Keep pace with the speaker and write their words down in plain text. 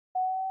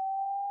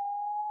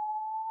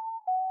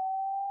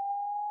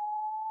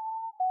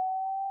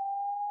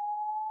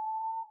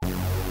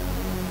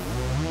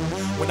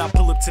When I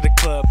pull up to the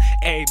club,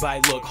 everybody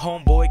look.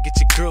 Homeboy, get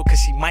your girl, cause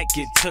she might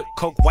get took.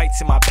 Coke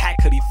whites in my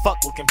pack hoodie, fuck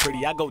looking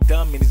pretty. I go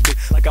dumb in this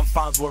bitch like I'm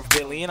Farnsworth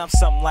Billy. And I'm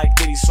something like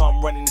Diddy, so I'm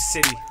running the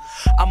city.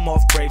 I'm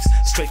off grapes,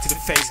 straight to the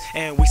face.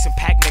 And we some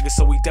pack niggas,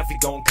 so we definitely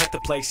gon' cut the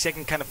place.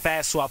 Shaking kinda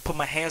fast, so I put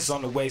my hands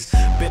on the waist.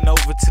 Bend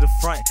over to the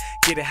front,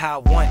 get it how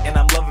I want. And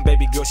I'm loving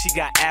baby girl, she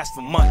got ass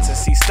for months. And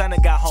see, Stunner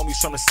got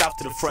homies from the south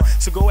to the front.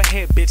 So go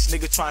ahead, bitch,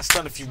 nigga, try and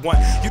stun if you want.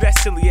 You that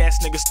silly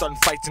ass nigga starting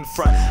fights in the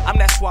front. I'm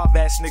that suave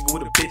ass nigga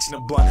with a bitch in a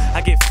blunt.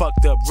 I get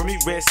fucked up, Remy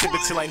Red, sip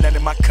it till ain't nothing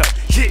in my cup.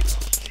 Yeah.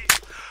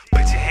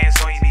 Put your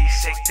hands on your knees,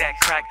 shake that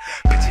crack.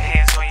 Put your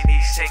hands on your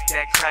knees, shake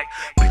that crack.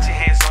 Put your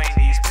hands on your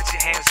knees, put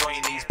your hands on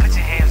your knees, put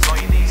your hands on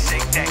your knees,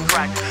 shake that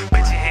crack.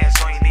 Put your hands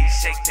on your knees,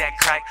 shake that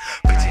crack.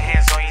 Put your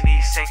hands on your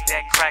knees, shake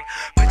that crack.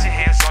 Put your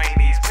hands on your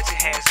knees, put your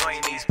hands on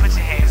your knees, put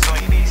your hands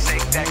on your knees,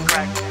 shake that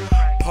crack.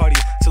 Party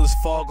till it's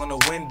fog on the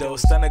window.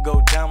 Stunner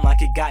go dumb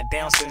like it got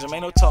Down syndrome.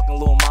 Ain't no talking,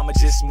 little mama,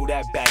 just move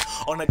that back.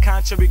 On the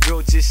contrary,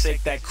 girl, just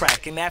shake that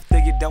crack. And after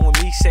you're done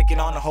with me, shake it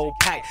on the whole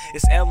pack.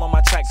 It's L on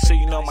my track, so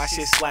you know my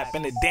shit slap.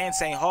 And the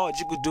dance ain't hard,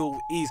 you can do it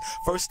with ease.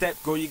 First step,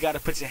 girl, you gotta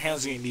put your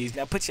hands on your knees.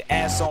 Now put your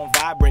ass on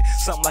vibrate,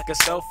 something like a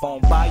cell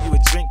phone. Buy you a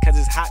drink, cause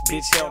it's hot,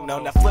 bitch, hell no.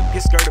 Now flip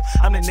your skirt up,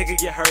 I'm the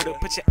nigga you heard of.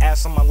 Put your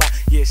ass on my lap,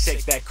 yeah,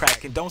 shake that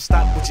crack. And don't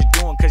stop what you're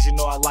doing, cause you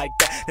know I like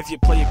that. If you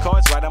play your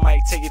cards right, I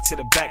might take it to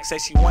the back. Say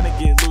she wanna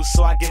get loose,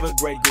 so I give her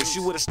great goose.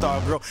 You with a star,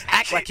 girl,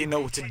 act like you know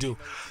what to do.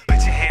 Put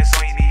your hands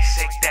on your knees,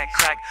 shake that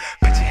crack.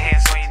 Put your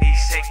hands on your knees,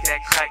 shake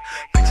that crack.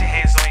 Put your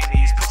hands on your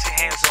knees, put your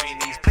hands on your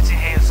knees, put your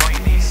hands on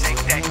your knees,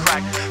 shake that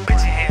crack. Put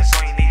your hands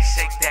on your knees,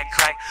 shake that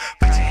crack.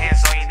 Put your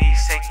hands on your knees,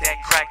 shake that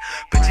crack.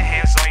 Put your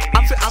hands on your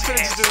knees, I'm finna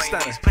just do the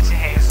Stunner. Put your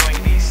hands on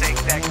your knees,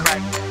 shake that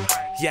crack.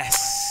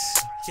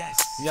 Yes,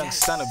 yes, young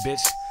Stunner,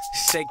 bitch.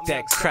 Shake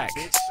that crack.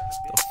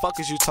 The fuck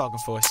is you talking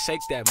for?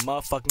 Shake that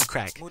motherfucking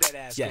crack.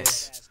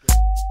 Yes.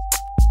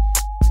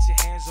 Put your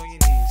hands on your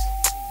knees.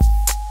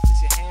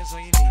 Put your hands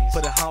on your knees.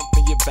 Put a hump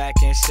in your back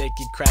and shake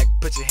it crack.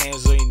 Put your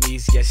hands on your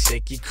knees, yes,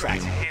 shake it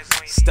crack.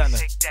 Stunner.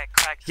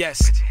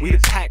 Yes, we the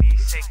pack.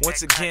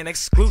 Once again,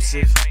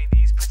 exclusive.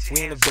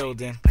 We in the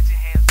building.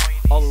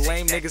 All the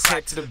lame niggas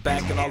head to the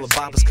back and all the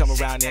boppers come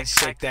around and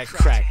shake that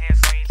crack.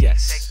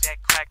 Yes.